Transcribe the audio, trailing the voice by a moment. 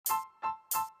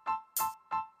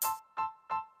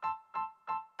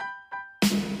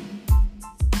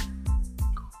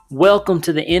Welcome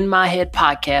to the In My Head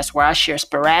podcast, where I share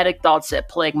sporadic thoughts that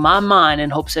plague my mind in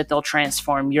hopes that they'll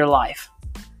transform your life.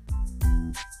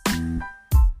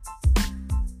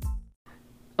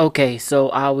 Okay, so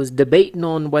I was debating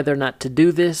on whether or not to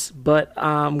do this, but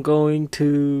I'm going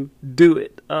to do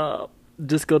it.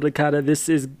 Just going to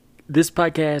this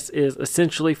podcast is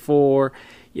essentially for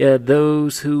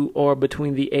those who are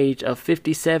between the age of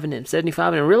 57 and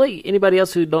 75, and really anybody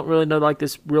else who don't really know like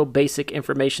this real basic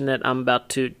information that I'm about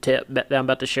to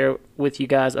share with you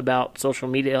guys about social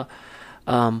media.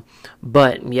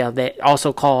 But yeah, they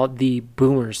also called the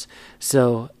boomers.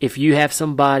 So if you have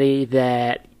somebody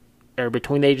that are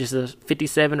between the ages of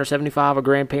 57 or 75, a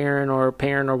grandparent or a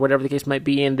parent or whatever the case might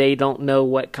be, and they don't know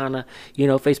what kind of,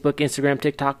 Facebook, Instagram,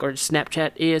 TikTok, or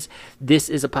Snapchat is, this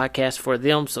is a podcast for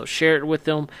them. So share it with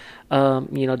them,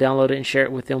 download it and share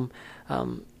it with them.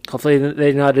 Hopefully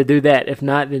they know how to do that. If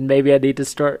not, then maybe I need to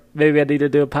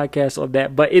do a podcast on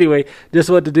that. But anyway, just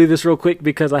wanted to do this real quick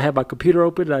because I have my computer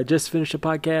open and I just finished a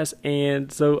podcast,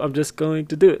 and so I'm just going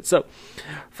to do it. So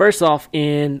first off,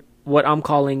 in what I'm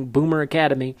calling Boomer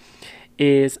Academy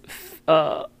is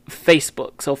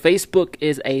Facebook. So Facebook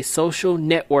is a social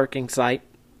networking site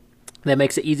that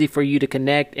makes it easy for you to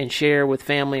connect and share with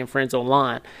family and friends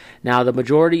online. Now, the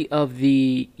majority of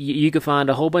you can find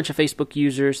a whole bunch of Facebook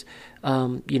users,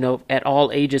 at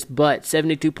all ages, but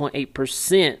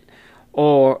 72.8%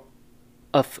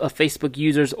 of Facebook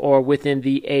users are within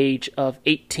the age of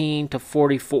 18 to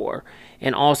 44.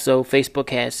 And also,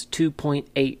 Facebook has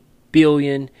 2.8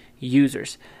 billion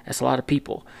users. That's a lot of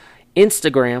people.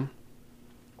 Instagram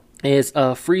is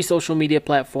a free social media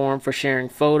platform for sharing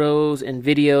photos and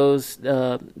videos.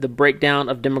 The breakdown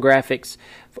of demographics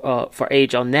for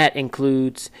age on that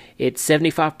includes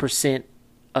 75%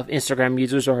 of Instagram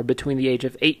users are between the age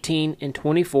of 18 and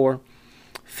 24.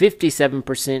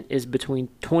 57% is between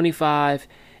 25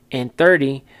 and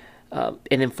 30. And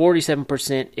then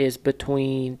 47% is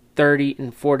between 30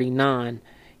 and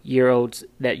 49-year-olds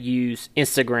that use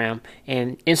Instagram,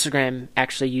 and Instagram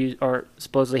actually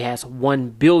supposedly has 1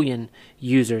 billion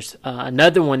users.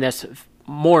 Another one that's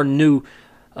more new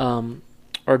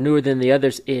or newer than the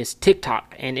others is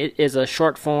TikTok, and it is a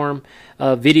short form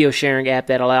video sharing app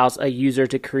that allows a user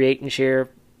to create and share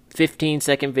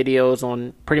 15-second videos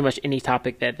on pretty much any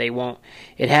topic that they want.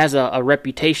 It has a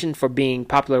reputation for being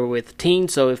popular with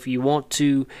teens, so if you want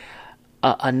to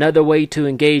another way to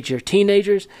engage your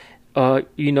teenagers, or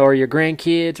your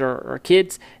grandkids or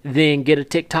kids, then get a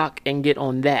TikTok and get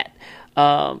on that.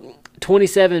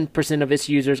 27% of its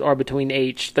users are between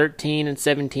age 13 and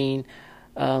 17,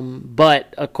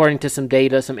 but according to some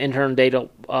internal data,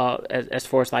 as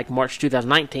far as like March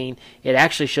 2019, it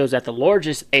actually shows that the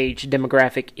largest age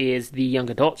demographic is the young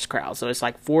adults crowd. So it's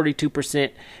like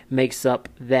 42% makes up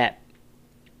that,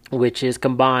 which is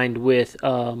combined with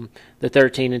the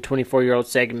 13 and 24-year-old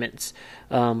segments.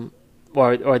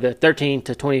 Or the 13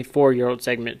 to 24-year-old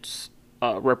segments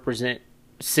represent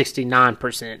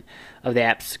 69% of the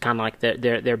apps, kind of like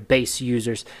their base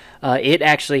users. It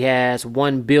actually has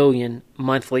 1 billion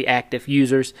monthly active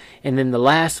users. And then the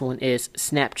last one is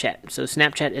Snapchat. So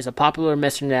Snapchat is a popular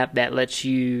messaging app that lets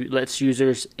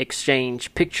users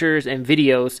exchange pictures and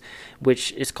videos,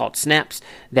 which is called snaps,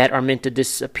 that are meant to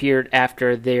disappear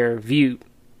after they're viewed.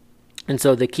 And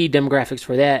so the key demographics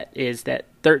for that is that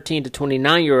 13 to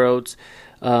 29-year-olds,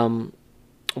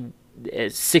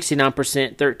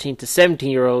 69%, 13 to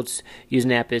 17-year-olds using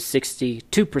the app is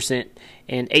 62%,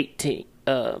 and 18.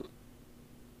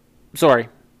 Sorry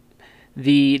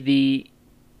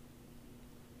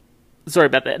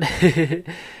about that.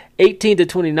 18 to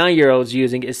 29-year-olds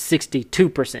using is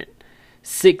 62%.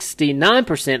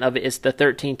 69% of it is the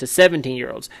 13 to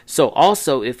 17-year-olds. So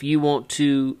also, if you want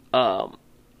to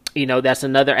that's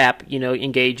another app,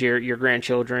 engage your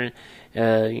grandchildren,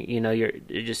 your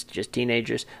just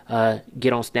teenagers,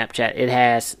 get on Snapchat. It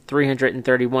has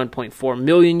 331.4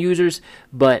 million users,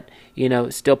 but,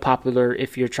 still popular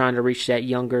if you're trying to reach that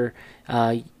younger,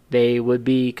 they would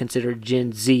be considered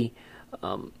Gen Z.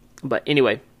 But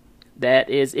anyway, that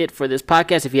is it for this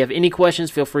podcast. If you have any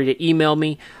questions, feel free to email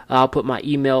me. I'll put my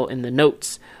email in the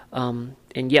notes. And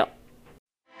yeah.